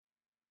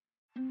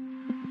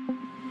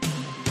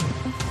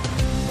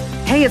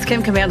Hey, it's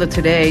Kim Commando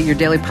Today, your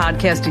daily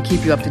podcast to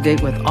keep you up to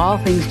date with all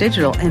things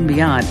digital and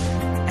beyond.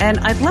 And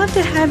I'd love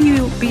to have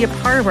you be a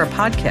part of our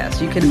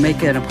podcast. You can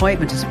make an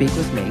appointment to speak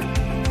with me.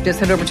 Just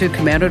head over to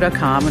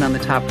commando.com, and on the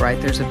top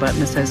right, there's a button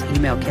that says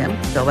Email Kim.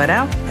 Fill that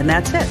out, and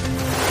that's it.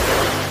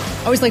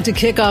 I always like to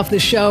kick off the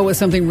show with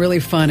something really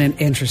fun and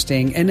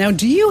interesting. And now,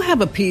 do you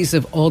have a piece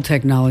of old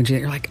technology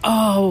that you're like,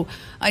 oh,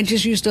 I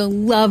just used to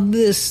love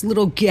this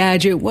little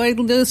gadget. Why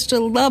used to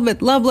love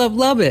it,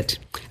 love it.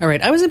 All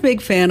right, I was a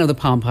big fan of the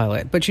Palm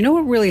Pilot, but you know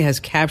what really has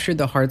captured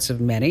the hearts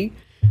of many?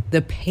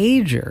 The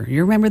pager.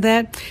 You remember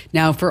that?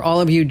 Now, for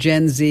all of you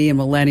Gen Z and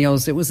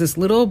millennials, it was this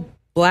little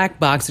black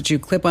box that you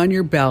clip on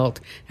your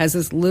belt, has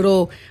this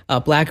little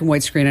black and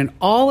white screen, and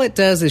all it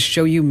does is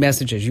show you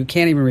messages. You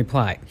can't even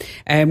reply.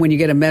 And when you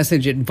get a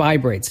message, it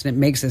vibrates, and it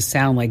makes a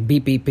sound like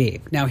beep, beep,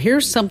 beep. Now,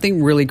 here's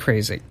something really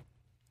crazy.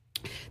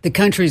 The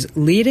country's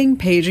leading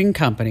paging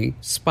company,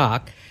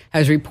 Spock,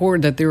 has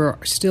reported that there are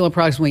still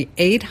approximately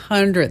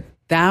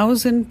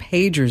 800,000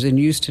 pagers in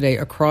use today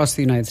across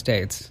the United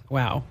States.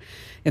 Wow.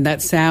 And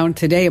that sound,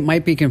 today it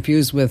might be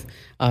confused with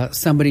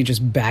somebody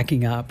just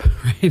backing up,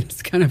 right?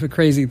 It's kind of a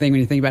crazy thing when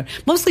you think about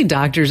it. Mostly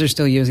doctors are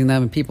still using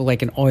them and people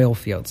like in oil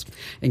fields,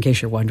 in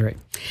case you're wondering.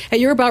 Hey,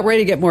 you're about ready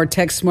to get more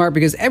tech smart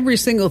because every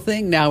single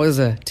thing now is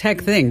a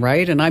tech thing,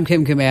 right? And I'm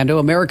Kim Commando,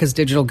 America's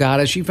digital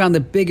goddess. She found the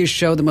biggest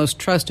show, the most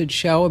trusted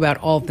show about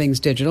all things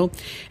digital.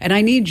 And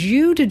I need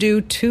you to do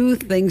two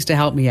things to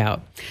help me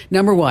out.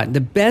 Number one,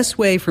 the best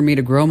way for me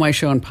to grow my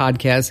show and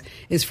podcast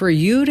is for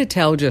you to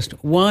tell just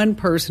one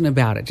person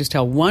about it. Just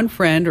tell one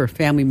friend or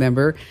family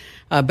member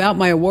about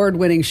my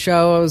award-winning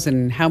shows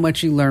and how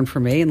much you learn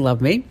from me and love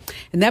me.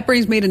 And that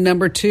brings me to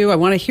number two. I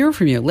want to hear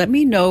from you. Let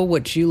me know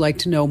what you like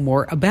to know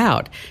more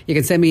about. You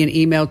can send me an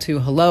email to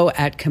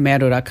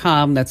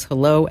hello@commando.com. That's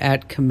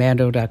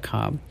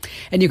hello@commando.com.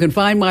 And you can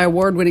find my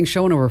award-winning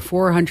show in over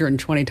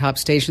 420 top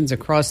stations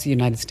across the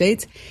United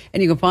States.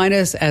 And you can find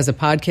us as a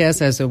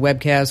podcast, as a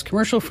webcast,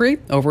 commercial-free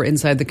over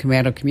inside the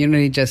Commando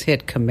community. Just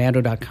hit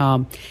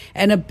commando.com.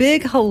 And a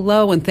big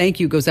hello and thank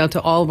you goes out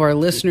to all of our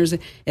listeners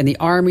in the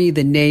Army,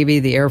 the Navy,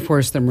 the Air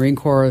Force, the Marine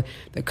Corps,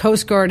 the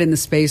Coast Guard, and the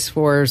Space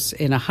Force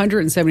in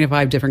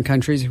 175 different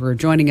countries who are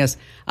joining us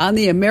on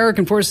the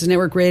American Forces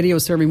Network Radio,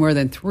 serving more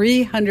than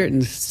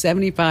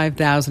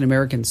 375,000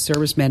 American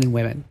servicemen and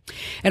women.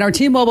 And our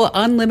T-Mobile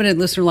Unlimited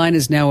listener line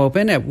is now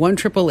open at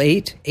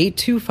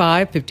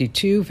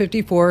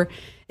 1-888-825-5254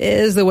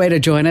 is the way to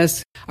join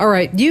us. All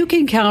right, you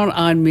can count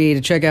on me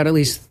to check out at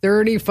least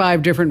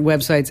 35 different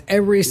websites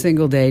every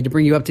single day to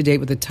bring you up to date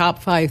with the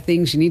top 5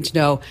 things you need to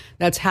know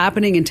that's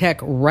happening in tech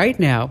right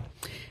now.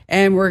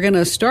 And we're going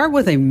to start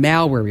with a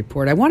malware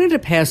report. I wanted to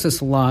pass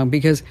this along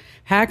because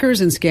hackers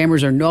and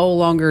scammers are no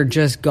longer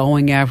just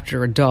going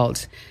after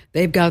adults.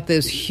 They've got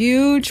this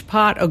huge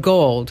pot of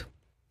gold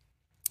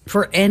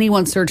for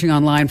anyone searching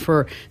online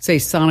for, say,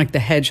 Sonic the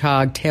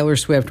Hedgehog, Taylor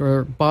Swift,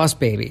 or Boss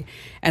Baby.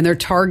 And they're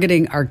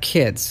targeting our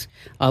kids,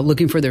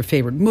 looking for their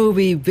favorite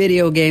movie,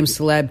 video game,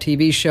 celeb,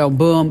 TV show.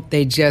 Boom,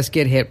 they just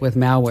get hit with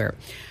malware.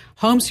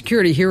 Home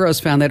Security Heroes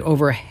found that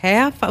over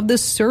half of the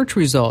search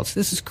results,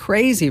 this is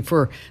crazy,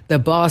 for the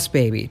Boss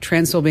Baby,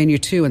 Transylvania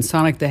 2, and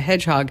Sonic the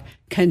Hedgehog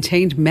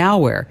contained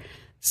malware.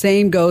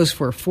 Same goes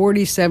for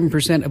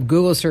 47% of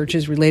Google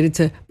searches related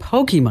to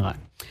Pokemon.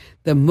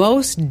 The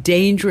most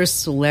dangerous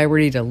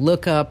celebrity to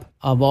look up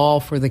of all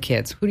for the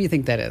kids. Who do you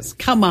think that is?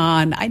 Come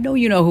on, I know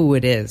you know who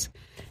it is.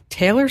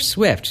 Taylor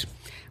Swift.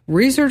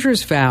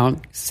 Researchers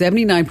found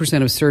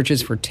 79% of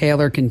searches for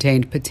Taylor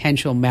contained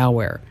potential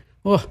malware.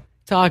 Oh,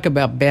 talk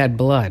about bad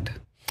blood.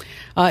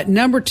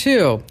 Number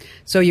 2,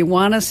 so you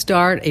want to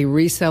start a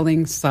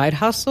reselling side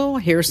hustle?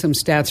 Here's some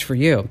stats for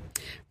you.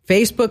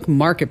 Facebook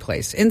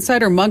Marketplace.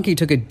 Insider Monkey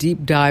took a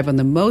deep dive on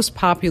the most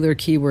popular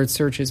keyword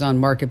searches on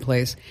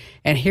Marketplace,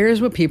 and here's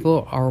what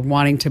people are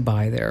wanting to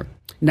buy there.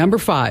 Number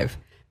 5,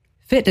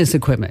 fitness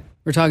equipment.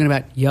 We're talking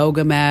about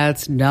yoga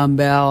mats,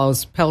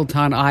 dumbbells,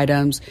 Peloton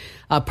items,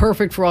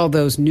 perfect for all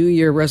those New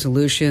Year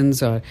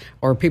resolutions or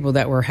people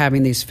that were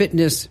having these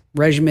fitness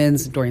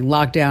regimens during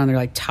lockdown. They're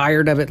like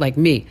tired of it, like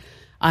me.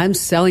 I'm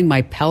selling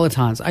my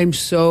Pelotons. I'm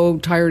so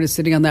tired of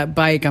sitting on that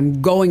bike.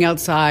 I'm going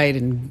outside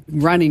and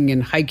running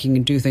and hiking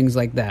and do things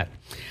like that.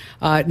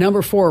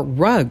 Number 4,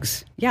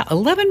 rugs. Yeah,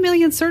 11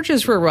 million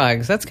searches for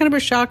rugs. That's kind of a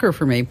shocker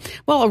for me.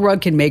 Well, a rug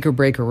can make or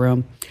break a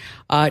room.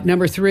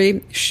 Number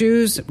 3,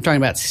 shoes. I'm talking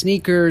about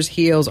sneakers,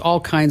 heels,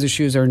 all kinds of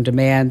shoes are in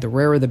demand. The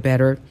rarer, the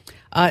better.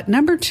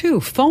 Number 2,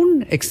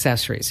 phone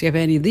accessories. If you have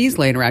any of these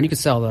laying around, you can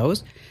sell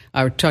those.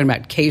 We're talking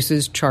about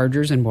cases,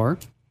 chargers, and more.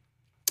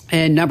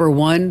 And number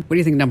 1, what do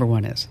you think number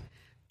 1 is?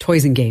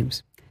 Toys and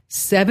games.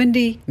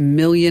 70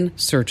 million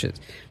searches.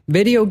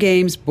 Video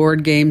games,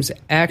 board games,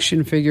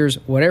 action figures,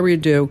 whatever you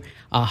do,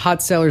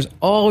 hot sellers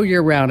all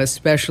year round,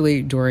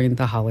 especially during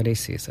the holiday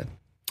season.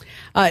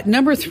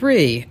 Number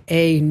 3,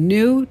 a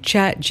new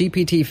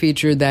ChatGPT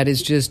feature that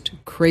is just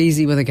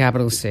crazy with a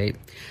capital C.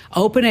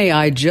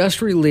 OpenAI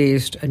just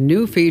released a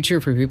new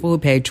feature for people who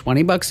pay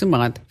 $20 a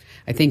month,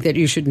 I think that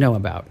you should know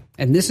about.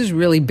 And this is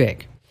really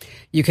big.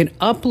 You can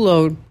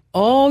upload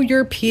all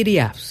your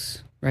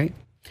PDFs, right?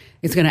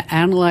 It's going to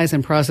analyze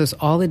and process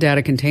all the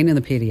data contained in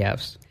the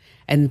PDFs.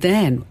 And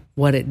then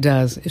what it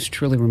does is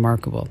truly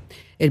remarkable.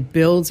 It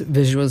builds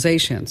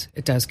visualizations.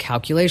 It does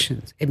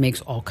calculations. It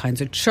makes all kinds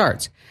of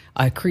charts.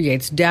 It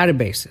creates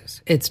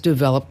databases. It's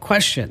developed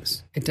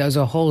questions. It does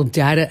a whole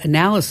data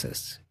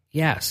analysis.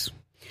 Yes.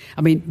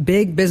 I mean,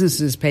 big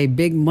businesses pay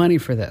big money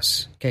for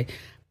this. Okay.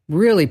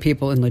 Really,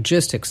 people in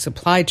logistics,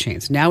 supply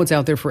chains. Now it's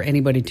out there for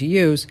anybody to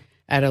use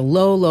at a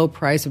low, low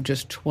price of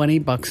just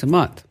 $20 a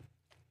month.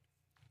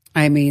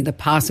 I mean, the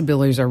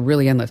possibilities are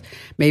really endless.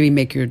 Maybe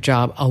make your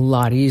job a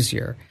lot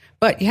easier.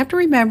 But you have to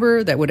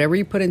remember that whatever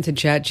you put into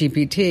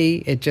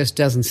ChatGPT, it just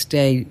doesn't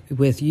stay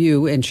with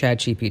you in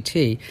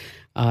ChatGPT.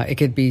 It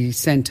could be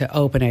sent to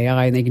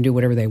OpenAI and they can do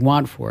whatever they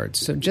want for it.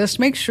 So just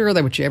make sure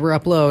that whatever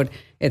upload,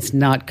 it's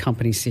not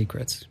company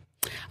secrets.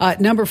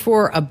 Number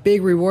 4, a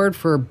big reward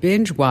for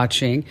binge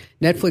watching.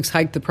 Netflix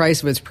hiked the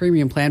price of its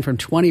premium plan from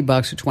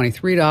 $20 to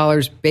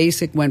 $23.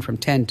 Basic went from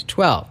 $10 to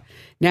 $12.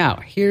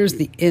 Now, here's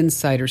the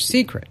insider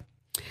secret.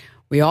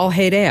 We all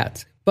hate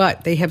ads,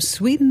 but they have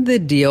sweetened the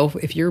deal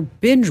if you're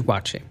binge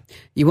watching.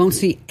 You won't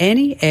see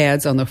any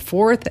ads on the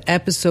 4th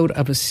episode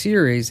of a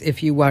series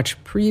if you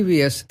watch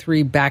previous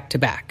 3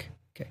 back-to-back.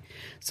 Okay.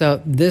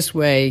 So this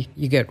way,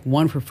 you get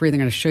 1 for free. They're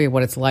going to show you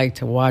what it's like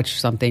to watch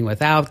something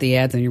without the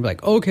ads, and you're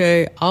like,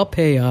 okay, I'll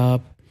pay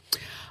up.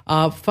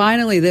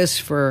 Finally, this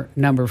for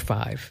number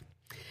 5.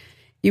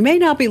 You may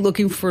not be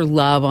looking for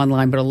love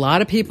online, but a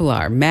lot of people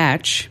are.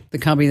 Match, the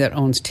company that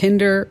owns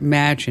Tinder,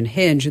 Match, and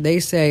Hinge,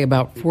 they say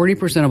about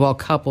 40% of all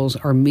couples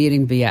are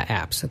meeting via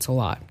apps. That's a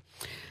lot.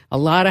 A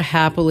lot of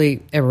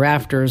happily ever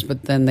afters,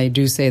 but then they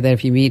do say that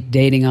if you meet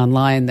dating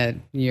online that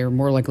you're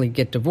more likely to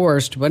get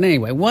divorced. But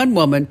anyway, one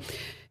woman,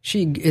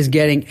 she is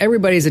getting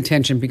everybody's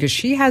attention because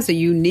she has a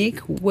unique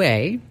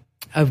way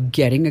of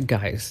getting a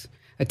guy's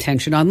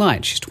attention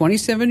online. She's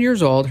 27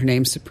 years old. Her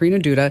name's Sabrina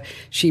Duda.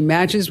 She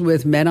matches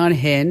with men on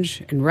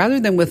Hinge, and rather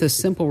than with a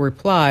simple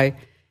reply,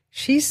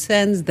 she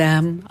sends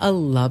them a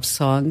love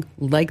song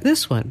like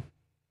this one.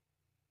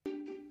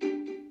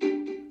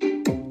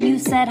 You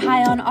said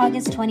hi on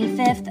August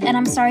 25th, and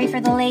I'm sorry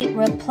for the late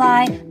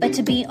reply. But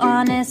to be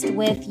honest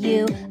with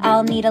you,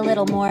 I'll need a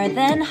little more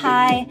than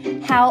hi.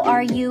 How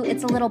are you?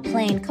 It's a little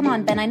plain. Come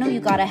on, Ben, I know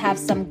you gotta have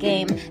some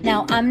game.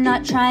 Now, I'm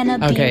not trying to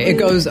be Okay, rude, it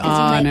goes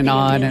on and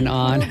on really and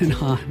on and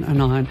on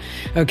and on.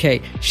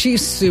 Okay,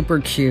 she's super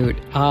cute.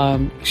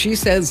 She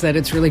says that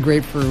it's really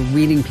great for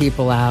weeding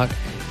people out.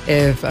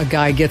 If a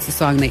guy gets the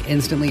song, they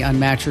instantly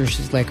unmatch her.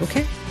 She's like,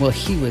 okay, well,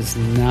 he was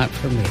not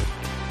for me.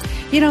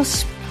 You know,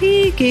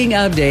 speaking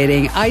of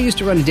dating, I used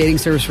to run a dating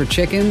service for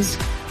chickens,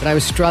 but I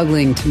was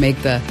struggling to make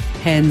the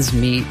hens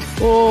meet.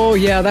 Oh,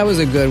 yeah, that was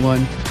a good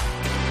one.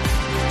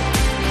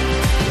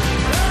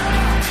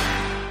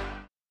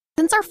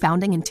 Since our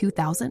founding in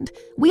 2000,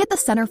 we at the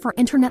Center for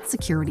Internet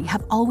Security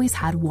have always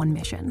had one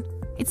mission.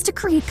 It's to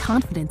create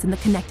confidence in the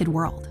connected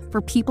world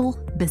for people,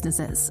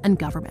 businesses, and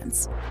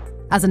governments.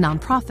 As a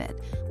nonprofit,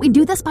 we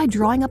do this by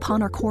drawing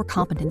upon our core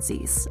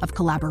competencies of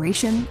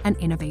collaboration and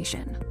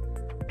innovation.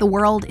 The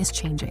world is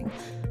changing.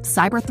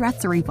 Cyber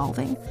threats are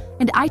evolving,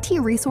 and IT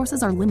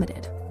resources are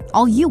limited.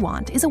 All you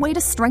want is a way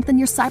to strengthen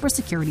your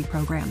cybersecurity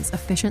programs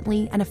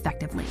efficiently and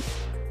effectively.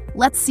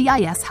 Let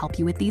CIS help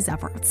you with these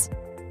efforts.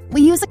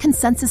 We use a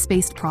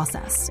consensus-based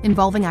process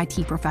involving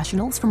IT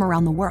professionals from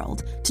around the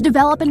world to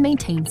develop and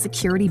maintain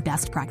security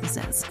best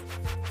practices.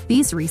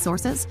 These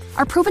resources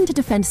are proven to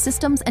defend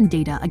systems and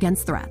data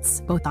against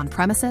threats, both on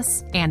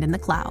premises and in the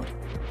cloud.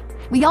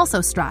 We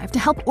also strive to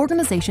help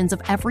organizations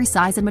of every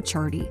size and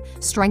maturity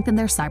strengthen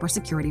their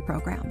cybersecurity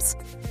programs.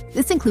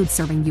 This includes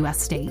serving U.S.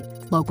 state,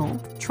 local,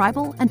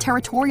 tribal, and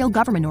territorial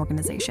government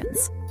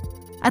organizations.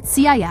 At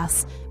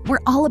CIS, we're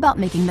all about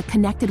making the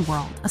connected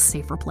world a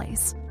safer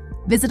place.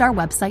 Visit our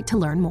website to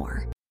learn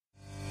more.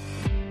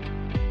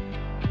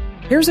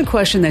 Here's a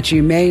question that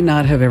you may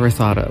not have ever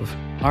thought of.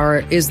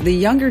 Is the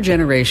younger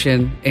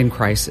generation in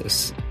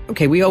crisis?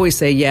 Okay, we always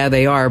say, yeah,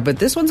 they are, but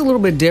this one's a little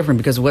bit different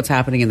because of what's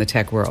happening in the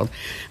tech world.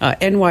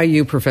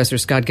 NYU Professor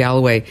Scott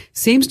Galloway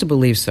seems to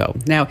believe so.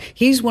 Now,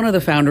 he's one of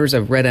the founders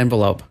of Red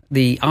Envelope,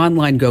 the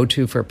online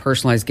go-to for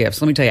personalized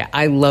gifts. Let me tell you,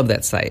 I love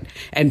that site.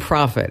 And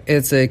Profit,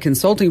 it's a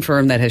consulting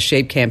firm that has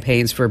shaped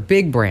campaigns for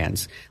big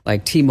brands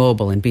like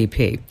T-Mobile and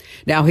BP.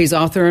 Now, he's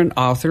author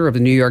of the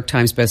New York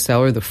Times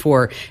bestseller, The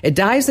Four. It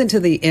dives into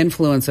the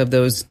influence of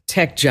those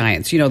tech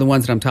giants, you know, the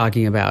ones that I'm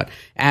talking about,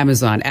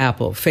 Amazon,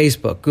 Apple,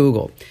 Facebook,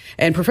 Google.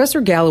 And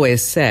Professor Galloway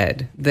has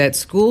said that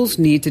schools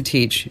need to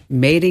teach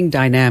mating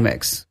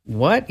dynamics.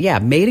 What? Yeah,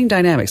 mating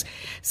dynamics,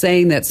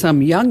 saying that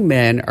some young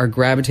men are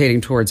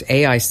gravitating towards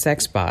AI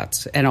sex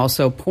bots and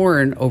also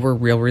porn over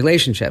real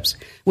relationships.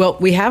 Well,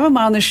 we have him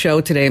on the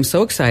show today. I'm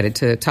so excited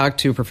to talk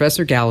to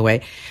Professor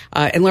Galloway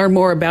and learn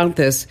more about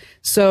this.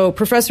 So,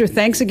 Professor,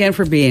 thanks again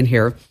for being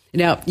here.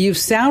 Now, you've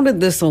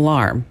sounded this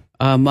alarm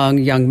among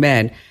young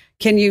men.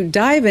 Can you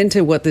dive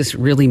into what this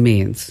really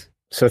means?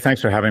 So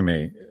thanks for having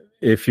me.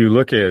 If you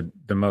look at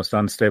the most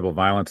unstable,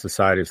 violent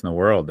societies in the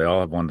world, they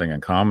all have one thing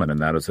in common, and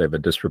that is they have a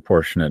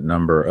disproportionate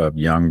number of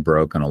young,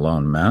 broken,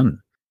 alone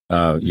men.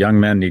 Young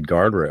men need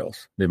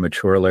guardrails. They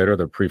mature later.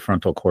 Their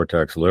prefrontal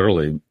cortex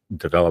literally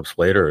develops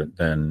later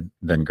than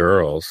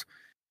girls.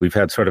 We've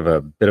had sort of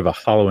a bit of a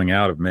hollowing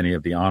out of many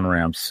of the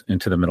on-ramps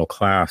into the middle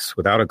class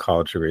without a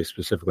college degree,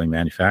 specifically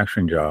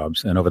manufacturing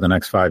jobs. And over the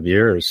next 5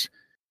 years,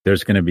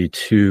 there's going to be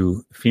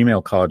 2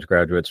 female college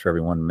graduates for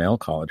every 1 male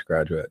college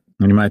graduate.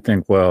 And you might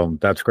think, well,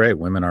 that's great.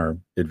 Women are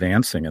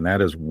advancing, and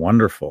that is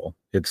wonderful.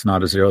 It's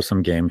not a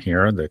zero-sum game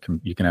here.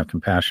 You can have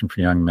compassion for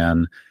young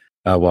men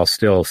while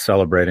still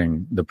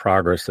celebrating the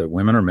progress that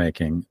women are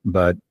making.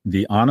 But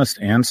the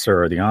honest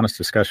answer, or the honest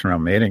discussion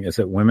around mating, is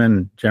that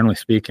women, generally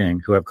speaking,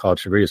 who have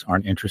college degrees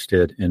aren't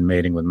interested in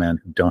mating with men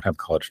who don't have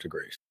college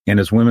degrees. And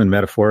as women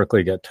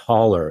metaphorically get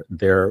taller,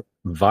 their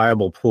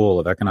viable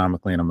pool of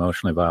economically and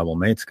emotionally viable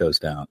mates goes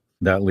down.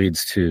 That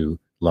leads to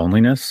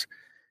loneliness.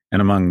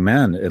 And among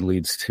men, it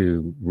leads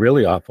to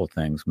really awful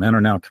things. Men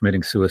are now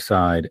committing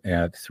suicide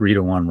at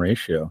 3-to-1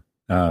 ratio.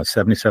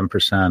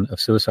 77% of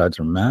suicides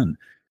are men.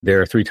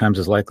 They're 3 times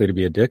as likely to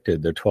be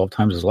addicted. They're 12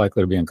 times as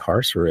likely to be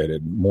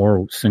incarcerated.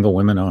 More single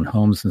women own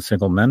homes than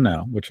single men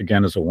now, which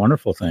again is a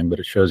wonderful thing, but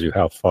it shows you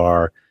how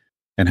far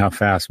and how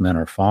fast men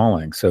are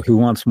falling. So who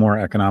wants more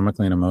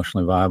economically and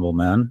emotionally viable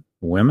men?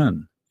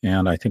 Women.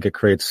 And I think it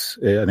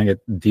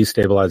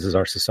destabilizes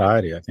our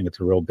society. I think it's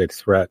a real big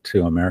threat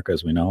to America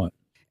as we know it.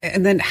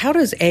 And then how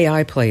does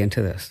AI play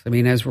into this? I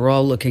mean, as we're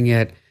all looking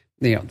at,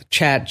 the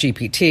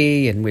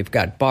ChatGPT, and we've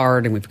got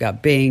Bard, and we've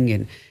got Bing,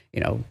 and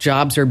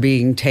jobs are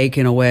being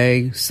taken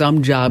away.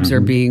 Some jobs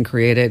are being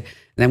created.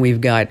 And then we've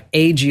got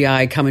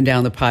AGI coming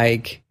down the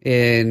pike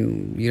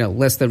in,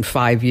 less than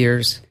 5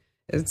 years.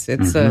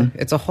 It's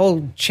a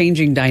whole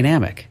changing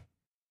dynamic.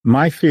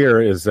 My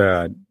fear is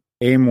that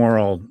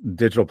amoral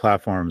digital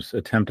platforms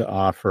attempt to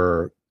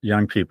offer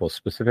young people,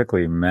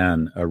 specifically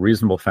men, a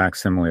reasonable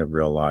facsimile of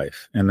real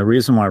life. And the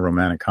reason why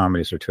romantic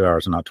comedies are 2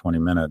 hours and not 20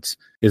 minutes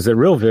is that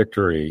real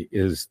victory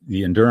is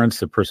the endurance,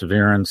 the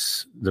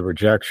perseverance, the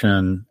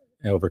rejection,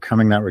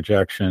 overcoming that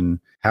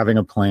rejection, having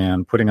a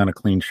plan, putting on a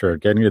clean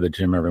shirt, getting to the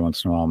gym every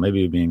once in a while,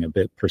 maybe being a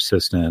bit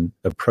persistent,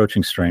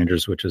 approaching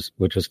strangers, which is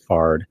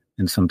hard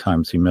and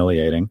sometimes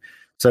humiliating,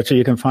 such that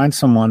you can find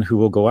someone who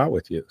will go out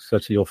with you,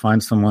 such that you'll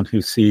find someone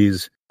who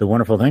sees the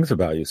wonderful things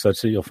about you,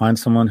 such that you'll find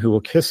someone who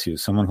will kiss you,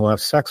 someone who will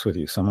have sex with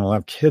you, someone who will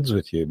have kids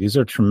with you. These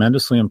are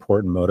tremendously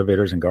important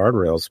motivators and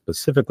guardrails,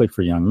 specifically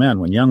for young men.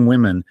 When young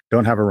women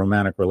don't have a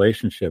romantic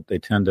relationship, they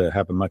tend to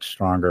have a much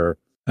stronger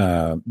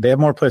they have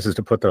more places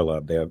to put their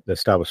love. They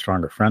establish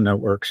stronger friend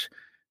networks.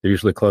 They're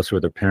usually closer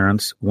with their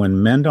parents.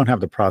 When men don't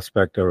have the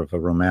prospect of a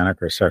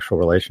romantic or sexual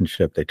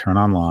relationship, they turn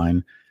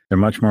online. They're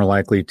much more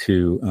likely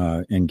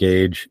to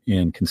engage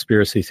in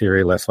conspiracy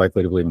theory, less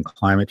likely to believe in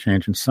climate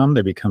change. And some,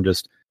 they become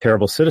just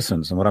terrible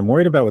citizens. And what I'm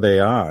worried about with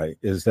AI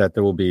is that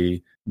there will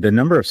be the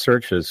number of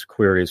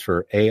queries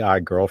for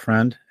AI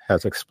girlfriend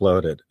has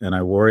exploded. And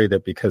I worry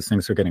that because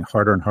things are getting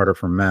harder and harder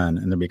for men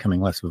and they're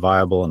becoming less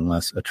viable and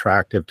less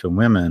attractive to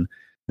women,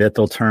 that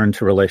they'll turn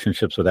to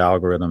relationships with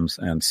algorithms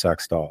and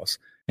sex dolls,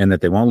 and that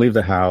they won't leave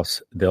the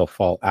house. They'll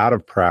fall out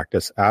of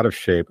practice, out of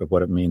shape of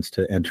what it means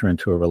to enter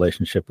into a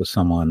relationship with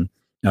someone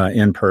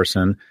in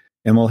person.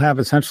 And we'll have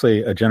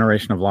essentially a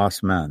generation of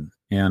lost men.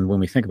 And when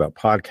we think about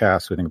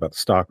podcasts, we think about the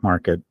stock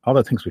market, all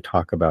the things we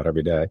talk about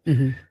every day,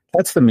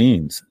 that's the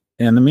means.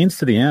 And the means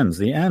to the ends.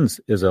 The ends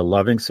is a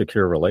loving,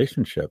 secure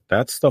relationship.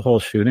 That's the whole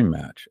shooting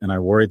match. And I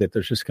worry that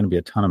there's just going to be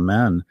a ton of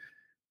men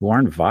who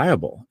aren't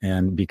viable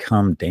and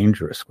become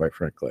dangerous, quite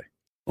frankly.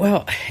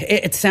 Well,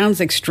 it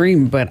sounds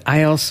extreme, but I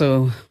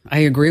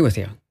agree with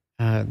you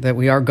that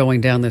we are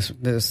going down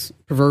this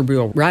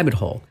proverbial rabbit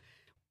hole.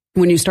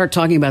 When you start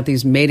talking about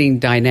these mating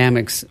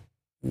dynamics,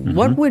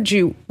 what would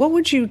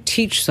you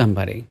teach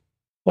somebody?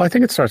 Well, I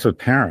think it starts with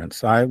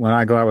parents. When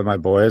I go out with my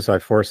boys, I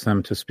force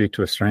them to speak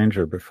to a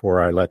stranger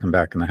before I let them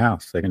back in the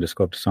house. They can just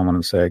go up to someone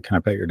and say, "Can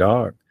I pet your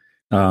dog?"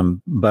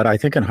 But I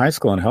think in high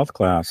school and health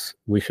class,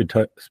 we should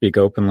speak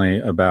openly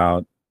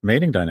about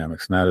mating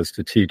dynamics, and that is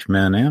to teach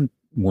men and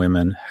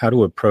women how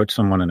to approach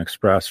someone and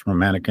express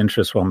romantic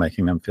interest while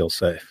making them feel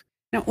safe.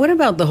 Now, what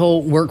about the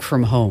whole work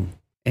from home,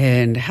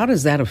 and how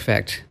does that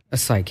affect a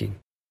psyche?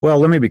 Well,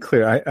 let me be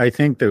clear. I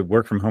think that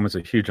work from home is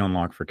a huge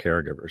unlock for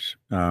caregivers.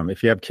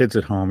 If you have kids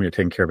at home, you're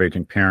taking care of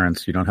aging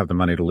parents, you don't have the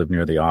money to live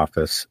near the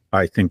office,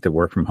 I think that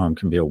work from home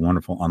can be a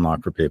wonderful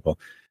unlock for people.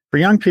 For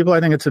young people, I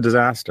think it's a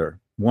disaster.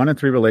 1 in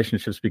 3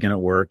 relationships begin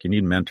at work. You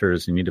need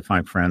mentors. You need to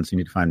find friends. You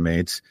need to find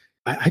mates.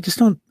 I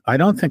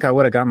don't think I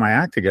would have got my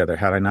act together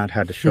had I not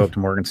had to show up to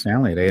Morgan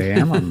Stanley at 8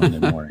 a.m. on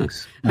Monday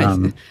mornings.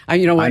 I'm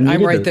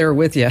right there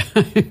with you.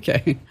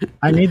 Okay.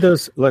 I needed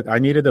those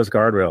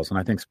guardrails. And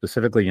I think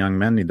specifically young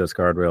men need those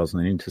guardrails, and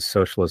they need to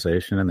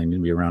socialization, and they need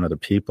to be around other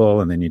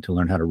people, and they need to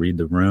learn how to read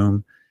the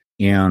room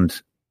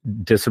and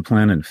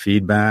discipline and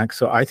feedback.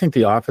 So I think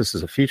the office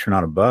is a feature,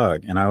 not a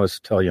bug. And I always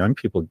tell young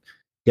people,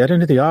 get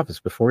into the office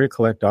before you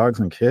collect dogs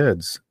and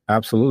kids.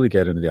 Absolutely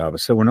get into the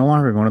office. So we're no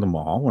longer going to the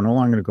mall. We're no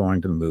longer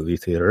going to the movie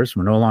theaters.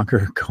 We're no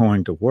longer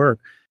going to work.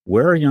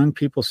 Where are young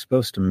people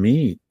supposed to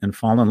meet and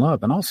fall in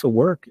love? And also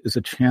work is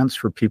a chance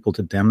for people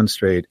to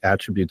demonstrate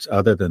attributes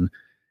other than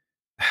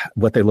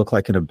what they look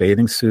like in a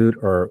bathing suit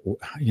or,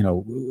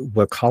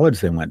 what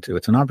college they went to.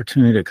 It's an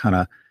opportunity to kind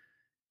of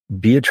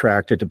be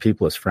attracted to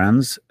people as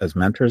friends, as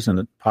mentors,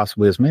 and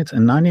possibly as mates.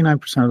 And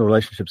 99% of the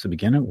relationships that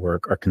begin at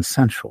work are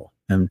consensual.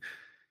 And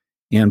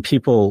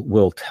people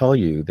will tell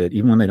you that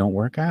even when they don't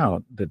work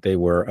out, that they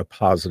were a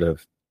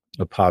positive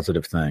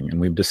thing. And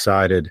we've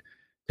decided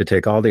to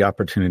take all the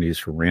opportunities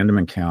for random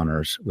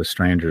encounters with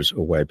strangers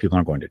away. People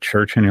aren't going to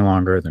church any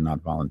longer. They're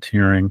not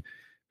volunteering.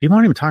 People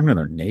aren't even talking to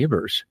their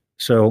neighbors.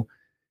 So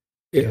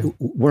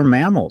we're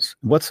mammals.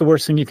 What's the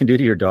worst thing you can do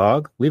to your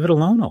dog? Leave it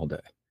alone all day.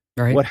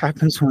 Right. What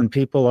happens when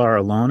people are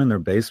alone in their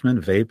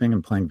basement, vaping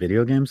and playing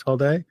video games all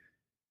day?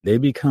 They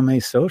become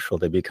asocial.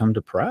 They become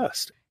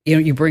depressed.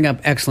 You bring up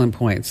excellent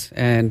points.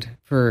 And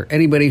for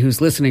anybody who's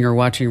listening or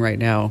watching right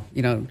now,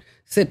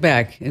 sit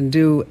back and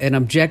do an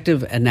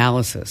objective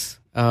analysis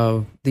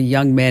of the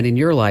young men in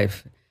your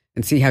life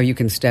and see how you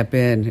can step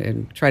in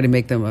and try to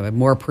make them a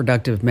more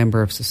productive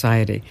member of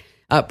society.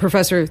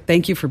 Professor,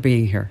 thank you for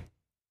being here.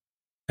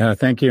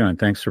 Thank you, and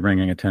thanks for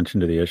bringing attention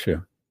to the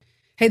issue.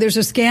 Hey, there's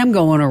a scam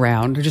going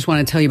around. I just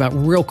want to tell you about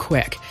real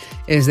quick,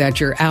 is that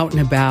you're out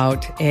and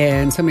about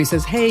and somebody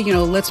says, hey,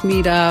 let's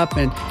meet up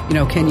and,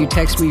 can you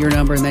text me your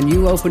number? And then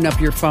you open up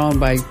your phone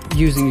by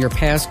using your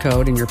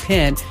passcode and your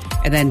PIN.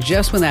 And then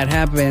just when that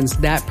happens,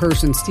 that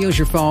person steals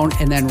your phone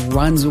and then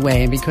runs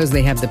away. And because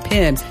they have the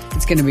PIN,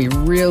 it's going to be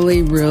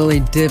really,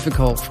 really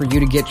difficult for you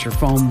to get your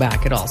phone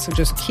back at all. So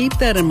just keep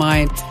that in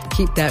mind.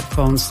 Keep that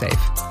phone safe.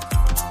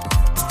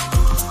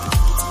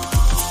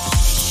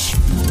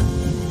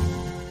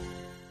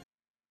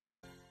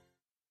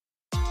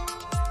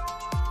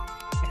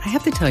 I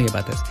have to tell you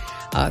about this.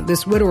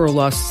 This widower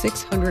lost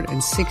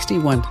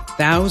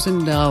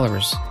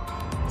 $661,000.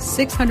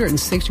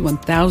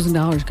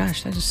 $661,000.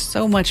 Gosh, that is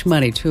so much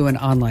money to an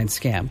online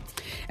scam.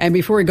 And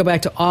before we go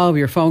back to all of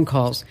your phone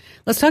calls,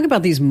 let's talk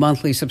about these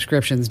monthly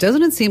subscriptions.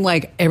 Doesn't it seem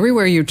like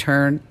everywhere you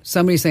turn,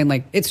 somebody's saying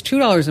like, it's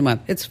 $2 a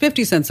month, it's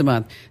 50 cents a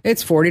month,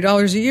 it's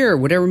 $40 a year,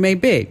 whatever it may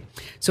be.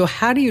 So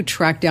how do you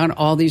track down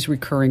all these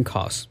recurring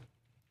costs?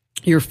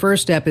 Your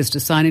first step is to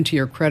sign into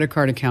your credit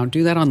card account.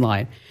 Do that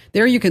online.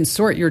 There you can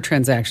sort your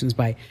transactions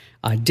by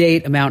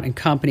date, amount, and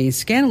company.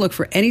 Scan and look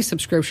for any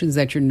subscriptions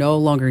that you're no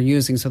longer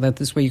using so that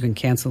this way you can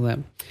cancel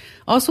them.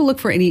 Also look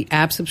for any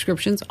app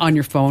subscriptions on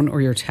your phone or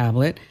your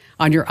tablet.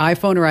 On your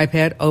iPhone or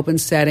iPad, open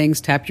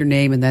settings, tap your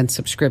name, and then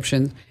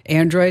subscriptions.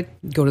 Android,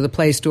 go to the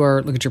Play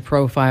Store, look at your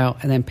profile,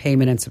 and then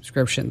payment and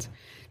subscriptions.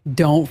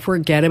 Don't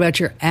forget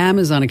about your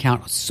Amazon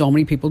account. So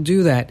many people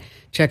do that.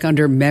 Check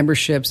under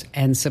memberships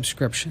and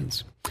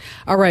subscriptions.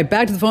 All right,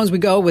 back to the phones we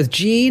go with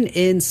Gene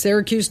in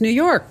Syracuse, New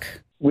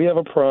York. We have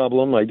a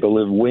problem. I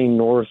live way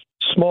north,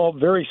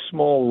 very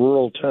small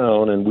rural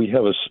town, and we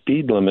have a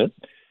speed limit.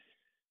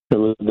 It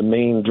was the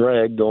main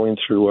drag going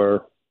through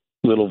our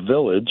little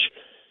village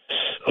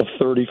of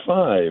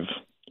 35.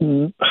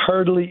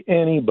 Hardly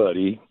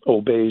anybody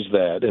obeys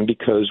that, and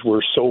because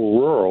we're so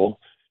rural,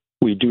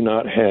 we do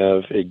not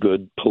have a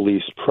good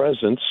police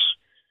presence.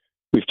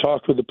 We've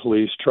talked with the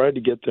police, tried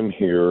to get them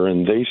here,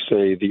 and they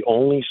say the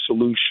only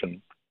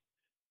solution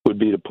would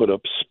be to put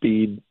up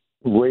speed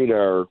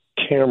radar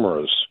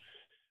cameras.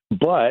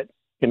 But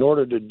in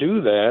order to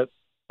do that,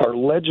 our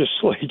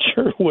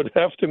legislature would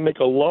have to make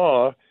a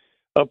law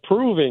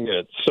approving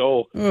it.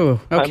 So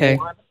okay.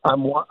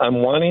 I'm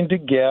wanting to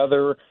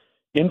gather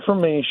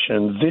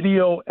information,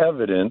 video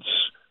evidence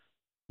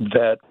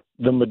that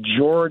the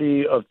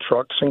majority of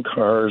trucks and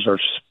cars are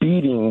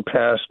speeding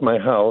past my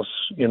house,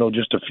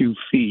 just a few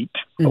feet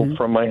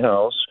from my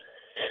house,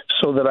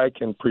 so that I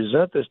can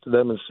present this to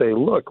them and say,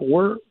 look,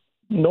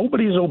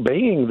 nobody's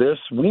obeying this.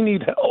 We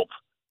need help.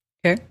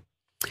 Okay.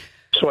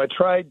 So I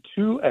tried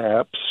 2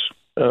 apps.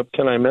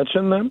 Can I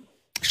mention them?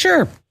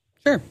 Sure.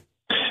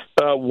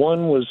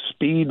 One was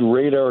Speed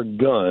Radar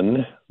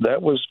Gun.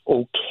 That was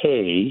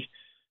okay.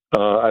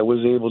 I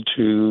was able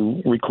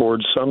to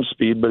record some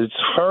speed, but it's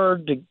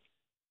hard to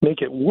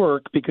make it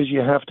work because you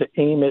have to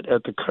aim it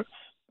at the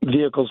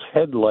vehicle's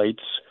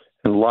headlights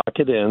and lock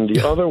it in.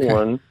 The other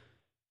one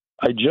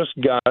I just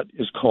got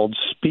is called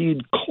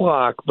Speed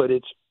Clock, but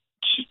it's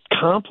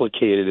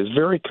complicated. It's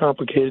very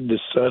complicated to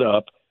set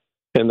up,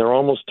 and they're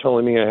almost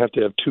telling me I have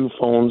to have 2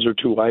 phones or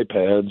 2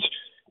 iPads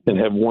and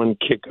have one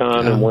kick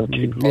on and one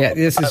kick off. Yeah,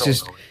 this is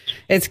just,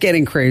 it's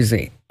getting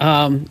crazy.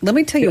 Let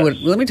me tell you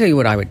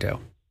what I would do.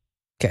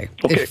 Okay.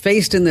 If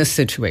faced in this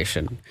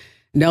situation,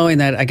 knowing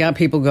that I got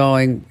people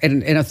going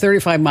in a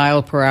 35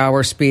 mile per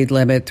hour speed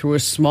limit through a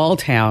small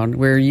town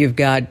where you've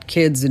got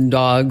kids and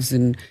dogs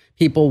and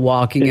people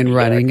walking and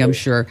running, I'm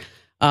sure.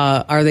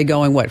 Are they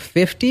going,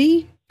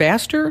 50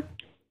 faster?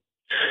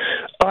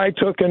 I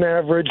took an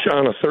average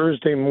on a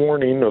Thursday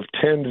morning of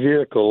 10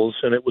 vehicles,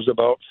 and it was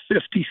about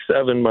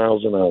 57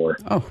 miles an hour.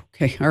 Oh,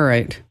 okay. All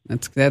right.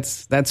 That's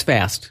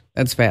fast.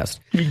 That's fast.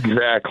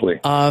 Exactly.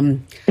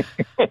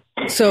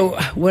 So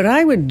what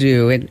I would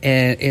do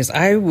is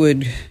I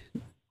would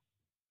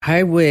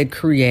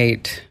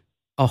create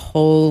a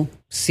whole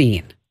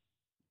scene.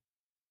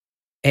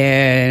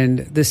 And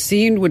the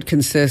scene would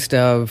consist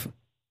of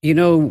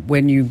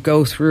when you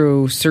go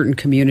through certain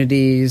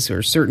communities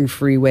or certain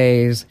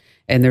freeways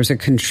and there's a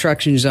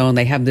construction zone,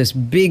 they have this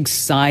big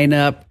sign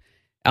up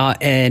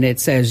and it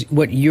says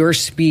what your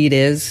speed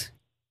is.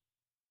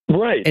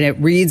 Right. And it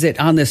reads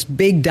it on this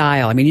big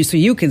dial. I mean, so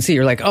you can see,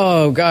 you're like,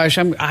 oh gosh,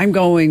 I'm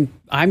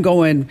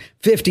going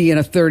 50 in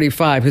a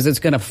 35 because it's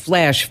going to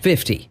flash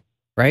 50,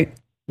 right?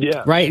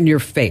 Yeah. Right in your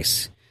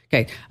face.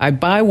 Okay. I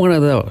buy one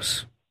of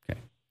those. Okay.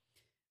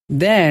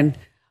 Then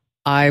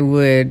I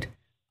would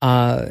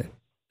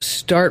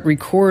start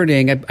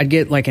recording. I'd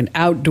get like an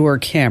outdoor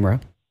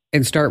camera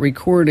and start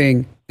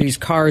recording these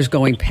cars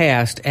going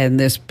past and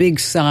this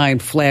big sign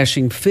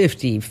flashing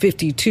 50,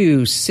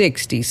 52,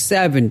 60,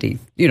 70,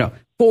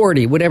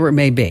 40, whatever it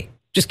may be.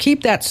 Just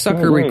keep that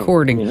sucker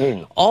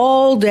recording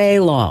all day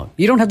long.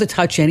 You don't have to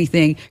touch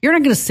anything. You're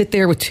not going to sit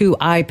there with 2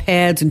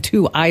 iPads and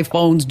 2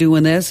 iPhones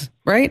doing this,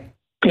 right?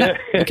 No.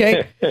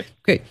 Okay.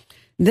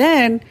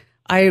 Then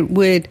I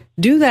would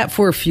do that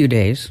for a few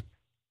days.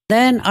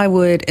 Then I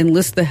would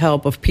enlist the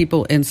help of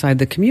people inside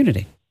the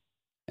community.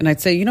 And I'd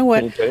say, you know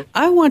what? Okay.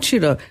 I want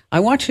you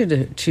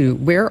to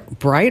wear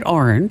bright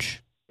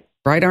orange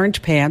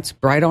pants,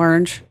 bright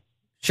orange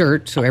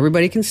shirt so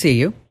everybody can see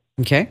you.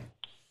 Okay.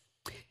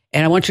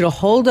 And I want you to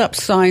hold up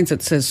signs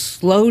that says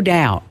slow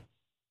down.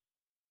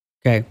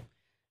 Okay.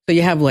 So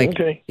you have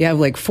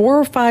like 4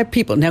 or 5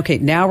 people. Now, okay,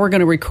 now we're going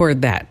to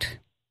record that.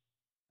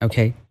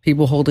 Okay.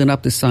 People holding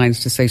up the signs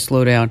to say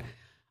slow down.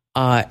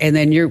 And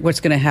then what's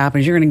going to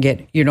happen is you're going to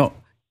get,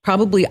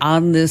 probably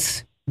on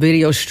this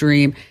video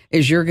stream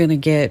is you're going to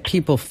get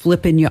people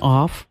flipping you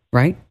off,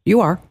 right?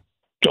 You are.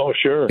 Oh,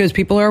 sure. Because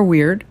people are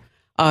weird.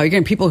 You're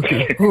getting people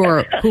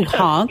who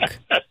honk.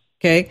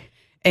 Okay.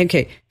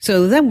 Okay,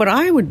 so then what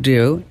I would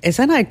do is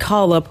then I'd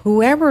call up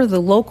whoever the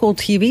local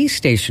TV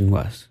station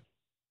was.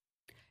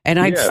 And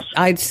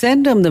I'd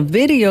send them the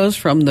videos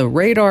from the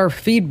radar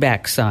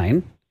feedback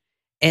sign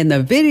and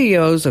the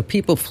videos of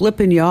people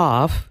flipping you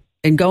off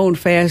and going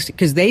fast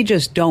because they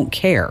just don't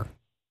care.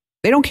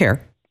 They don't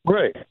care.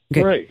 Right,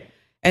 okay. Right.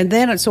 And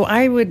then so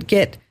I would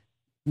get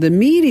the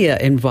media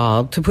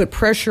involved to put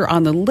pressure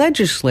on the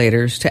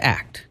legislators to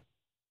act.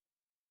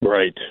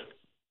 Right.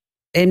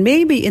 And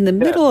maybe in the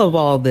middle of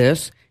all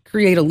this,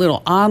 create a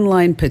little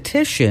online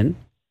petition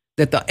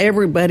that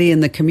everybody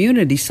in the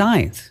community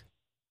signs.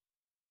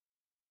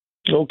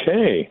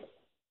 Okay.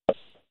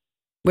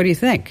 What do you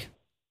think?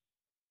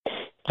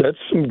 That's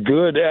some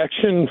good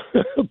action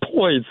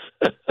points.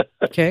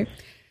 Okay.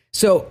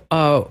 So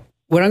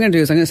what I'm going to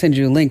do is I'm going to send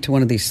you a link to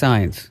one of these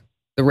signs,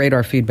 the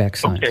radar feedback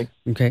signs.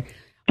 Okay.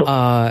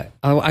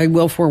 I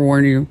will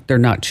forewarn you, they're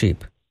not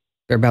cheap.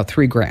 They're about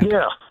 $3,000.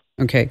 Yeah.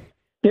 Okay.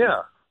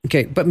 Yeah.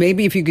 Okay, but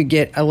maybe if you could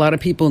get a lot of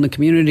people in the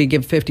community to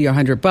give $50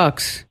 or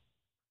 $100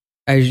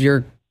 as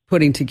you're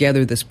putting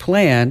together this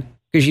plan,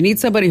 because you need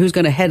somebody who's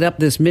going to head up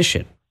this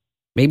mission.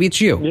 Maybe it's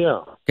you.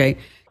 Yeah. Okay.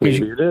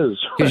 Maybe it is.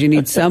 Because you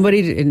need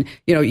somebody to, and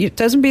it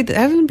doesn't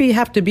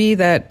have to be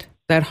that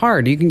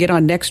hard. You can get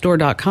on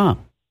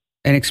Nextdoor.com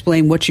and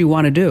explain what you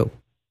want to do,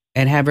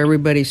 and have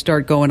everybody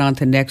start going on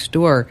to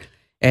Nextdoor,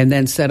 and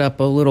then set up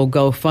a little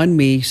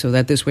GoFundMe so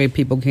that this way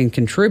people can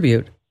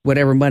contribute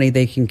whatever money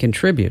they can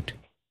contribute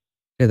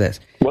to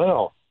this.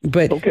 Wow.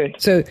 But okay.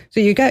 So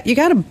you got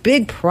a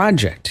big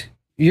project.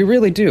 You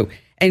really do.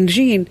 And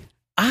Gene,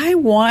 I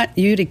want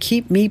you to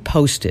keep me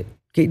posted.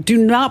 Okay. Do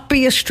not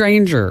be a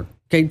stranger.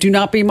 Okay. Do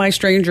not be my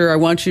stranger. I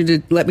want you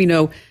to let me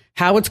know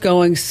how it's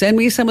going. Send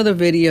me some of the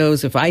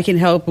videos. If I can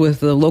help with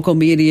the local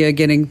media,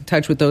 getting in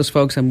touch with those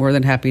folks, I'm more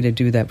than happy to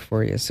do that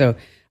for you. So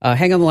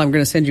hang on the line. I'm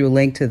going to send you a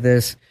link to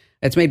this.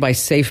 It's made by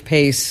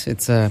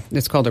SafePace.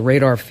 It's called a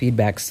radar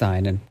feedback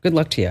sign. And good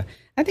luck to you.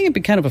 I think it'd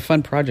be kind of a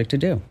fun project to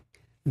do.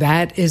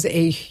 That is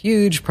a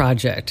huge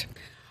project.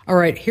 All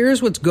right,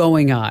 here's what's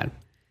going on.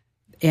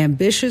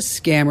 Ambitious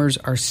scammers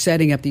are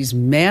setting up these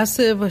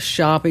massive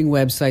shopping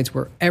websites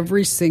where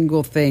every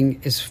single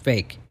thing is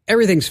fake.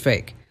 Everything's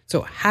fake.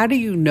 So how do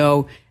you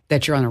know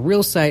that you're on a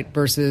real site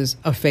versus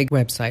a fake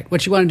website?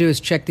 What you want to do is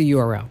check the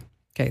URL.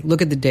 Okay,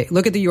 look at the date.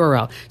 Look at the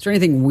URL. Is there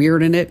anything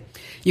weird in it?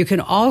 You can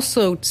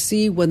also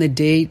see when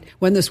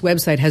this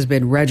website has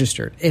been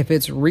registered. If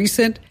it's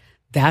recent,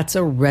 that's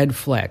a red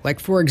flag. Like,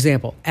 for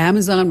example,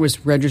 Amazon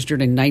was registered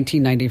in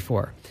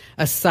 1994.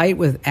 A site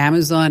with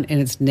Amazon in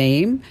its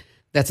name,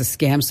 that's a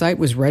scam site,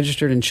 was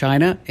registered in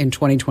China in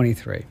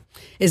 2023.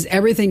 Is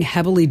everything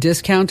heavily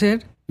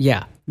discounted?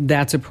 Yeah,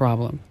 that's a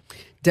problem.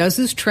 Does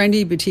this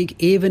trendy boutique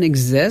even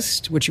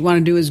exist? What you want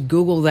to do is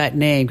Google that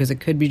name, because it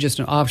could be just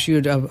an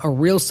offshoot of a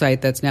real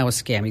site that's now a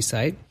scammy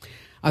site.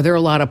 Are there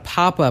a lot of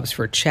pop-ups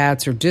for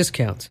chats or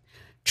discounts?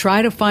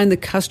 Try to find the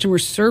customer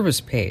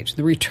service page,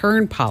 the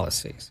return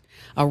policies.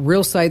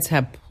 Real sites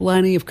have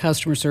plenty of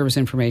customer service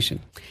information.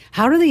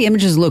 How do the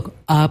images look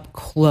up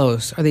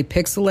close? Are they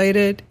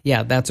pixelated?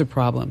 Yeah, that's a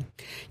problem.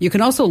 You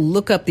can also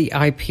look up the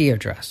IP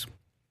address.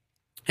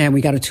 And we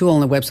got a tool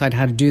on the website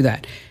how to do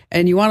that.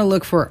 And you want to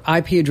look for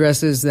IP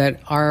addresses that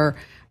are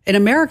In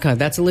America,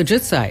 that's a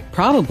legit site,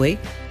 probably.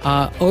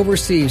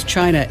 Overseas,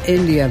 China,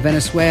 India,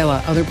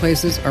 Venezuela, other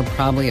places are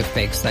probably a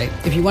fake site.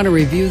 If you want to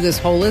review this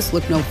whole list,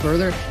 look no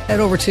further. Head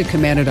over to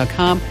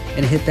commando.com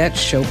and hit that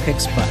Show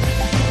Picks button.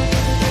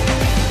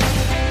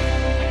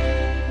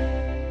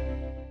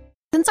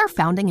 Since our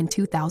founding in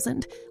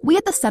 2000, we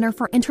at the Center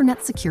for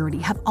Internet Security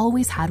have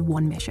always had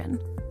one mission.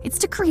 It's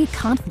to create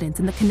confidence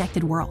in the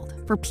connected world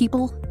for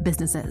people,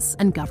 businesses,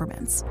 and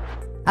governments.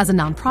 As a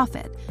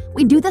nonprofit,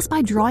 we do this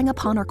by drawing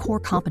upon our core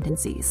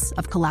competencies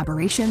of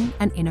collaboration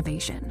and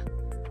innovation.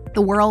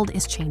 The world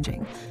is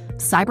changing,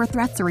 cyber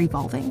threats are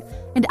evolving,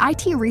 and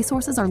IT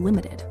resources are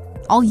limited.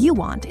 All you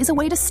want is a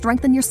way to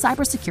strengthen your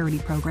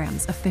cybersecurity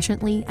programs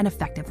efficiently and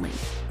effectively.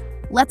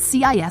 Let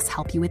CIS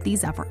help you with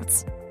these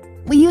efforts.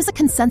 We use a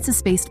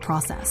consensus-based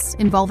process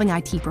involving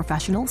IT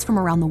professionals from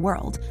around the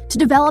world to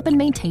develop and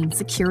maintain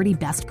security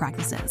best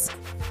practices.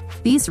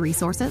 These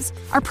resources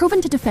are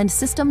proven to defend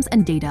systems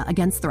and data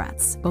against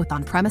threats, both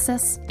on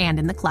premises and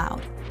in the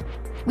cloud.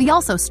 We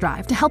also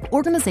strive to help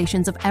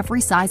organizations of every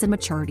size and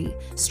maturity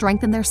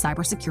strengthen their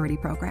cybersecurity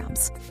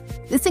programs.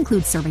 This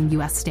includes serving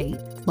U.S. state,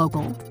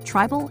 local,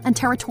 tribal, and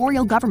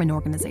territorial government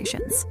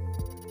organizations.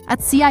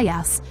 At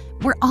CIS,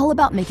 we're all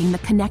about making the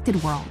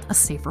connected world a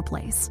safer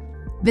place.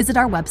 Visit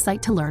our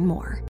website to learn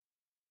more.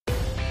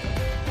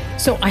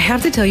 So I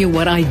have to tell you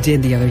what I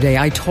did the other day.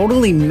 I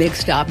totally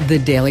mixed up the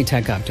Daily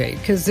Tech Update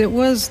because it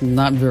was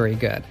not very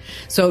good.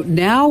 So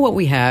now what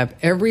we have,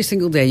 every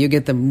single day you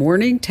get the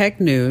morning tech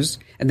news,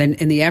 and then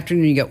in the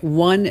afternoon you get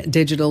one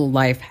digital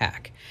life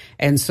hack.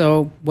 And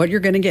so what you're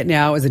going to get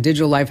now is a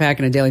digital life hack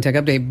and a Daily Tech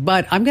Update,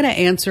 but I'm going to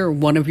answer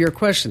one of your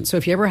questions. So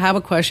if you ever have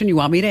a question you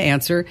want me to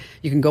answer,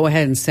 you can go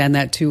ahead and send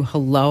that to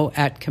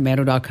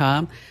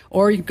hello@commando.com,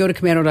 or you can go to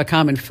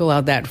commando.com and fill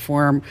out that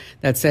form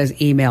that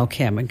says email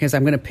Kim, because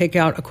I'm going to pick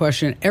out a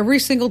question every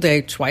single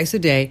day, twice a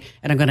day,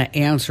 and I'm going to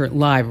answer it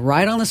live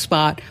right on the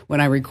spot when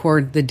I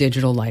record the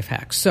digital life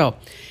hack. So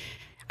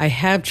I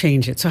have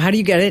changed it. So how do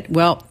you get it?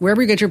 Well,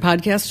 wherever you get your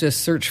podcast, just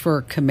search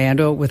for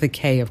Commando with a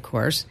K, of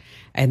course.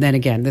 And then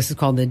again, this is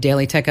called the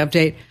Daily Tech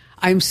Update.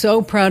 I'm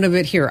so proud of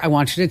it. Here, I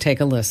want you to take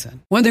a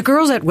listen. When the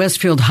girls at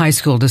Westfield High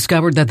School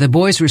discovered that the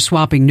boys were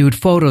swapping nude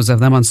photos of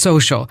them on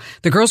social,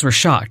 the girls were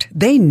shocked.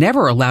 They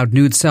never allowed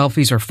nude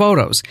selfies or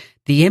photos.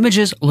 The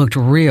images looked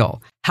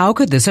real. How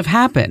could this have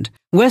happened?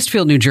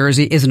 Westfield, New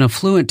Jersey is an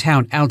affluent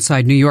town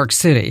outside New York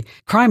City.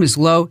 Crime is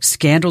low,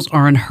 scandals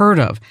are unheard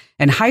of,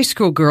 and high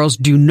school girls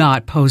do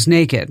not pose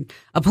naked.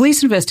 A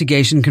police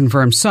investigation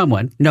confirmed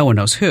someone, no one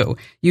knows who,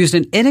 used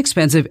an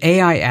inexpensive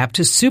AI app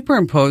to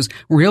superimpose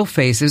real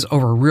faces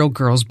over real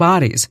girls'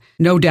 bodies.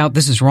 No doubt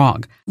this is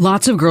wrong.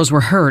 Lots of girls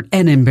were hurt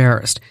and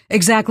embarrassed.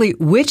 Exactly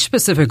which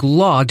specific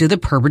law did the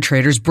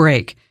perpetrators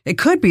break? It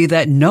could be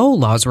that no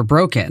laws were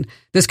broken.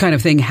 This kind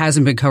of thing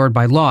hasn't been covered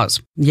by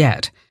laws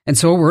yet. And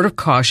so a word of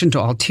caution to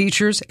all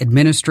teachers,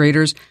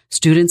 administrators,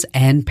 students,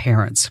 and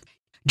parents.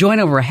 Join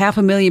over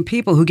 500,000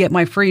 people who get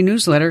my free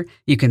newsletter.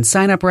 You can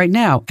sign up right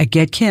now at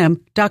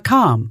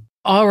getkim.com.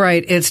 All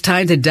right, it's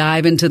time to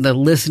dive into the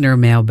listener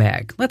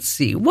mailbag. Let's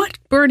see, what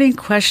burning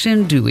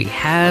question do we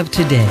have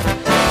today?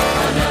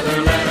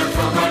 Another letter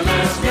from our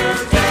listener,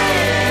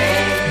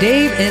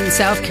 Dave in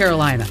South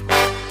Carolina.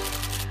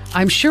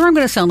 I'm sure I'm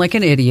going to sound like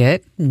an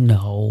idiot.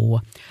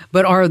 No.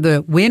 But are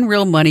the win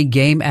real money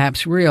game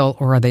apps real,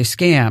 or are they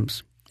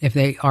scams? If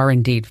they are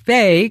indeed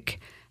fake,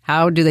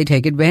 how do they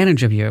take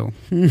advantage of you?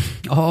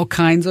 All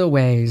kinds of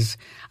ways.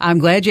 I'm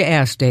glad you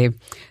asked, Dave.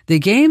 The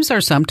games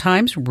are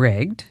sometimes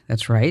rigged.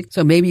 That's right.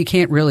 So maybe you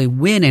can't really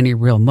win any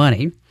real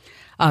money.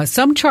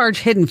 Some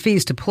charge hidden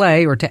fees to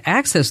play or to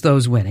access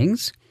those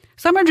winnings.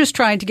 Some are just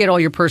trying to get all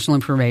your personal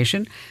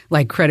information,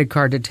 like credit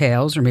card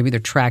details, or maybe they're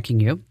tracking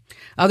you.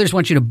 Others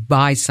want you to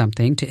buy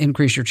something to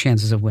increase your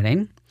chances of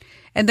winning.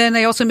 And then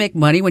they also make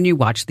money when you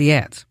watch the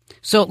ads.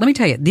 So let me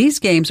tell you, these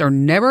games are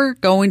never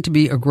going to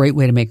be a great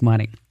way to make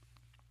money.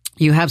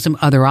 You have some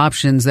other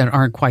options that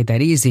aren't quite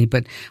that easy,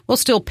 but will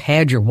still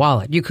pad your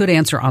wallet. You could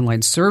answer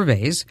online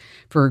surveys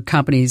for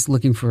companies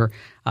looking for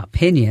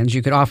opinions.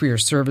 You could offer your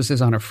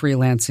services on a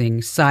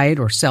freelancing site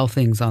or sell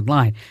things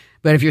online.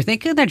 But if you're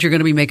thinking that you're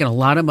going to be making a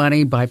lot of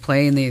money by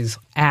playing these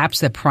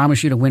apps that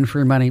promise you to win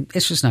free money,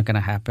 it's just not going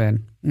to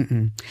happen.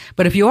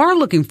 But if you are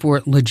looking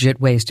for legit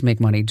ways to make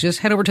money, just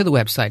head over to the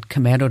website,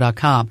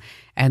 commando.com,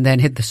 and then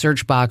hit the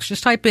search box.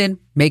 Just type in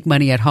 "make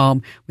money at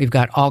home." We've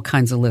got all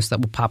kinds of lists that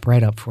will pop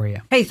right up for you.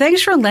 Hey,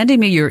 thanks for lending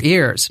me your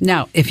ears.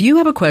 Now, if you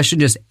have a question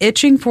just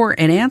itching for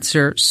an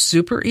answer,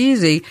 super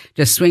easy.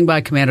 Just swing by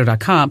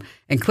commando.com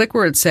and click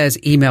where it says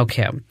email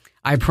Kim.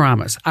 I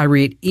promise I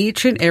read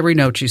each and every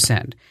note you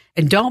send.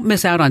 And don't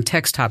miss out on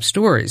Tech's top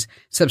stories.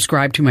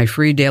 Subscribe to my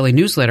free daily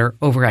newsletter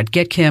over at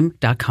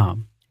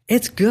getkim.com.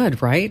 It's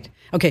good, right?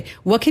 Okay,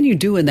 what can you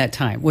do in that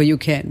time? Well, you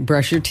can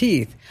brush your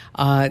teeth.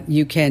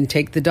 You can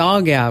take the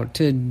dog out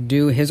to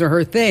do his or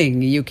her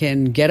thing. You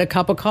can get a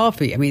cup of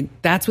coffee. I mean,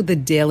 that's what the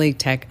Daily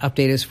Tech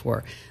Update is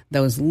for.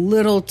 Those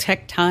little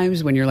tech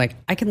times when you're like,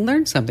 I can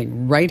learn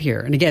something right here.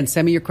 And again,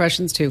 send me your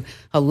questions to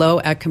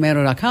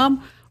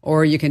hello@commando.com,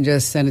 or you can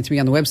just send it to me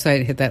on the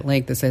website, hit that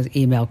link that says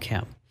email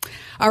Kim.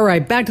 All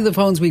right, back to the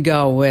phones we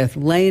go with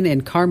Lane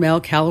in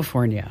Carmel,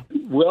 California.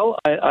 Well,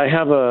 I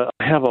have a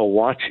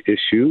watch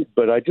issue,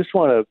 but I just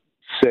want to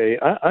say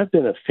I've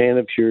been a fan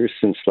of yours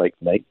since like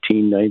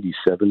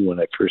 1997 when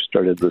I first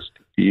started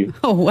listening to you.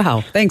 Oh,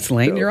 wow. Thanks,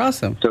 Lane. You're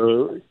awesome.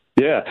 So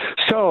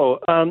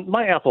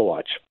my Apple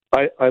Watch.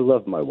 I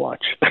love my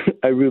watch.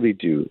 I really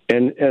do.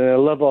 And I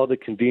love all the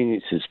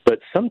conveniences. But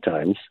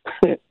sometimes,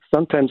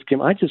 Kim,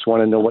 I just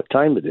want to know what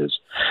time it is.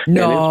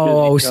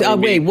 No.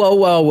 Wait,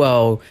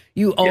 whoa.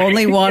 You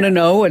only want to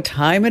know what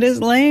time it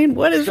is, Lane?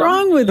 What is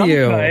wrong with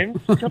you?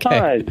 Come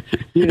on.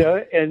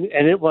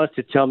 And it wants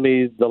to tell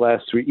me the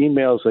last 3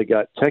 emails I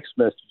got, text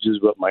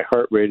messages, what my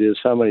heart rate is,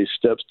 how many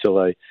steps till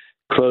I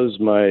close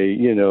my,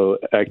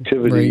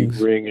 activity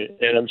ring.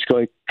 And I'm just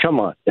going,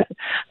 come on.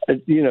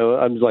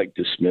 I'm like,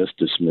 dismiss.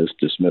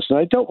 And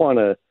I don't want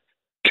to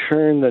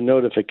turn the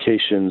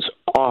notifications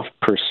off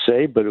per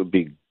se, but it would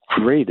be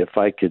great if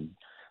I could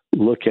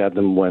look at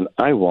them when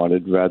I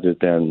wanted rather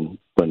than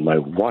when my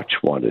watch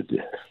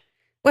wanted.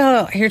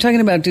 Well, you're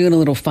talking about doing a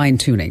little fine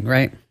tuning,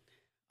 right?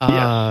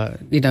 Yeah.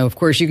 Of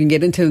course, you can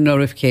get into the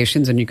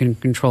notifications and you can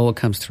control what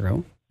comes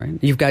through, right?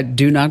 You've got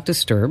do not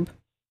disturb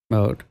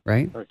mode,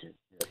 right? Okay.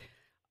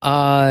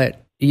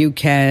 You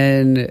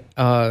can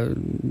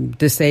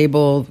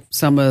disable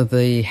some of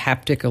the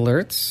haptic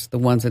alerts, the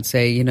ones that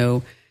say,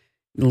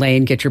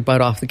 Lane, get your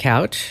butt off the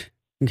couch.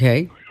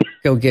 Okay.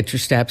 Go get your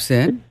steps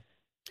in.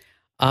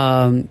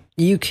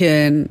 You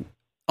can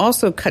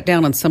also cut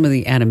down on some of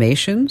the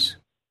animations.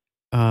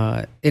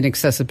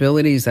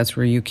 Inaccessibilities, that's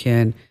where you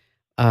can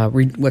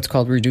what's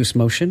called reduce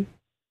motion.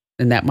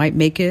 And that might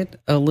make it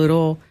a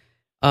little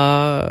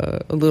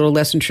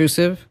less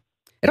intrusive.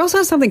 It also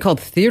has something called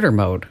theater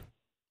mode.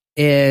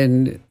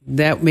 And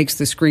that makes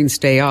the screen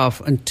stay off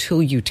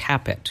until you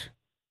tap it.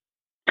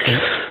 Okay.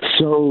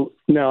 So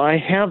now I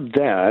have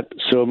that.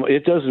 So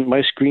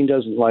my screen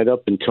doesn't light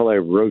up until I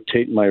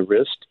rotate my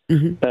wrist.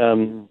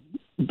 Mm-hmm.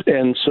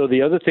 And so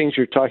the other things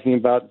you're talking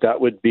about,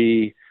 that would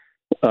be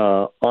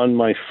on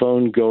my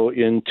phone, go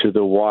into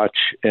the watch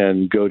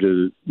and go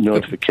to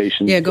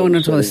notifications. Yeah, go into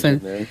this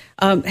thing.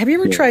 Have you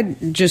ever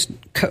tried just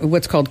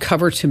what's called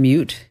cover to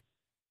mute?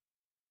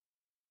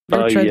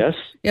 Yes.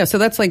 Yeah, so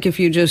that's like if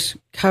you just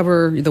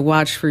cover the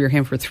watch for your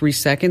hand for 3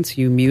 seconds,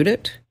 you mute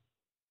it.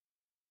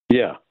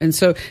 Yeah. And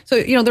so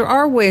there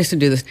are ways to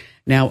do this.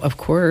 Now, of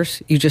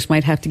course, you just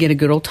might have to get a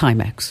good old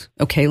Timex.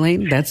 Okay,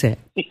 Lane, that's it.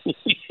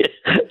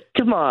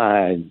 Come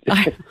on.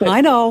 I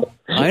know.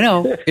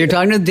 You're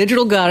talking to the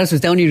digital goddess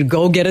who's telling you to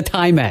go get a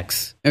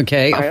Timex.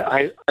 Okay.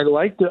 I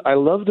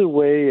love the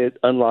way it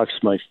unlocks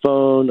my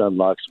phone,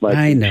 unlocks my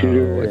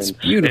computer. I know. It's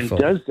beautiful.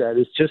 And does that.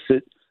 It's just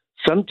that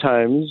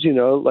sometimes,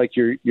 like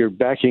you're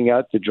backing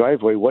out the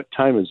driveway. What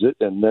time is it?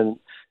 And then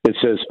it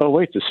says, oh,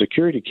 wait, the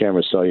security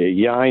camera saw you.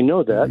 Yeah, I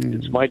know that.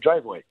 It's my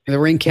driveway. The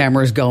Ring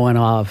camera's going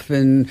off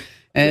and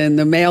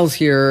the mail's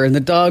here and the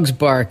dog's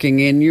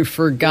barking and you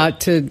forgot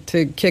to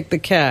kick the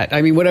cat.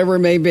 I mean, whatever it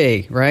may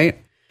be, right?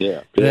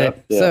 Yeah.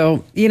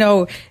 So,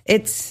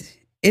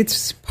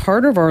 it's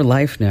part of our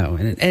life now.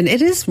 And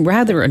it is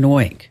rather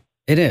annoying.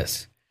 It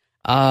is.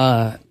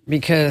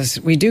 Because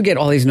we do get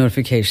all these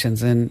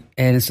notifications and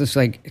it's just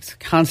like, it's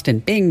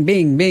constant bing,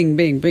 bing, bing,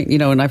 bing,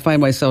 bing, and I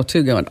find myself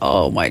too going,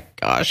 oh my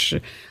gosh,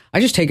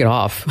 I just take it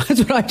off. That's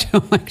what I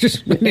do. I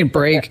just need a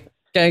break.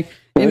 Okay.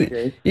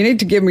 You need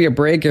to give me a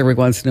break every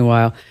once in a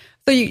while.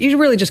 So you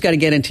really just got to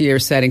get into your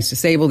settings,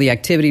 disable the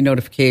activity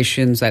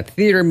notifications, that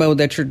theater mode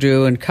that you're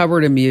doing,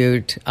 cover to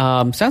mute.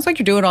 Sounds like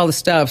you're doing all the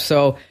stuff.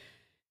 So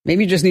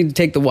maybe you just need to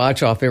take the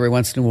watch off every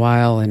once in a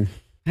while and,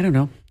 I don't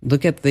know,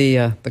 look at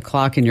the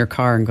clock in your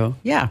car and go,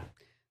 yeah,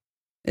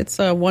 it's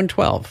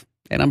 1:12,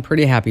 and I'm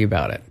pretty happy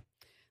about it.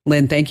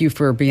 Lynn, thank you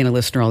for being a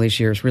listener all these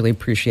years. Really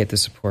appreciate the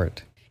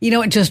support.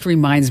 It just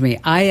reminds me,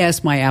 I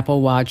asked my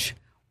Apple Watch,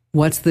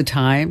 what's the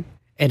time?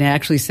 And it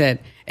actually said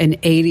an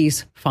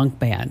 80s funk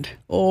band.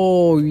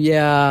 Oh,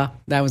 yeah,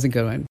 that was a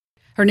good one.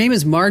 Her name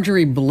is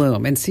Marjorie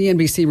Bloom, and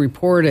CNBC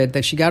reported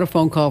that she got a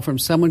phone call from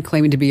someone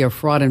claiming to be a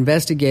fraud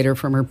investigator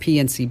from her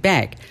PNC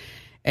Bank.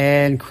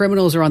 And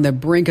criminals are on the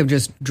brink of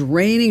just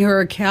draining her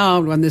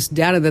account on this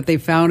data that they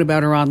found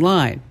about her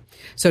online.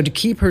 So to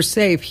keep her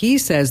safe, he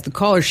says the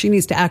caller, she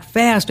needs to act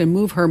fast and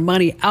move her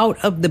money out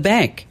of the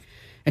bank.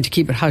 And to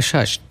keep it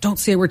hush-hush, don't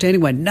say a word to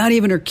anyone, not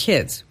even her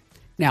kids.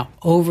 Now,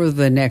 over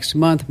the next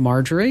month,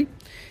 Marjorie,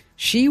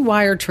 she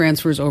wire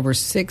transfers over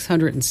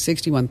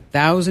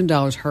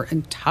 $661,000, her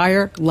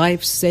entire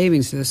life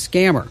savings to the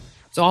scammer.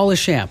 It's all a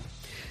sham.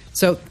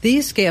 So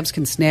these scams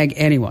can snag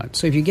anyone.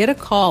 So if you get a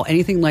call,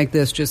 anything like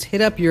this, just hit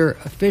up your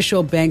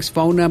official bank's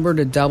phone number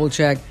to double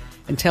check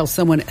and tell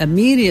someone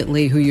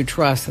immediately who you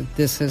trust that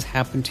this has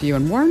happened to you.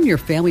 And warn your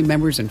family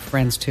members and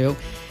friends too.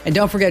 And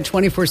don't forget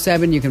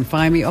 24/7, you can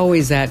find me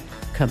always at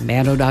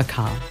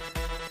commando.com.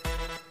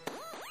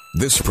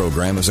 This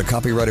program is a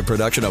copyrighted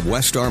production of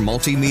Westar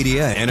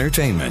Multimedia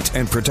Entertainment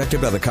and protected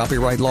by the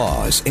copyright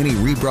laws. Any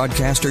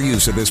rebroadcast or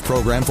use of this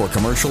program for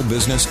commercial,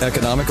 business,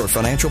 economic, or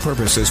financial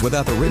purposes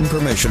without the written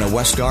permission of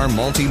Westar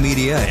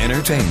Multimedia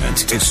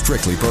Entertainment is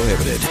strictly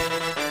prohibited.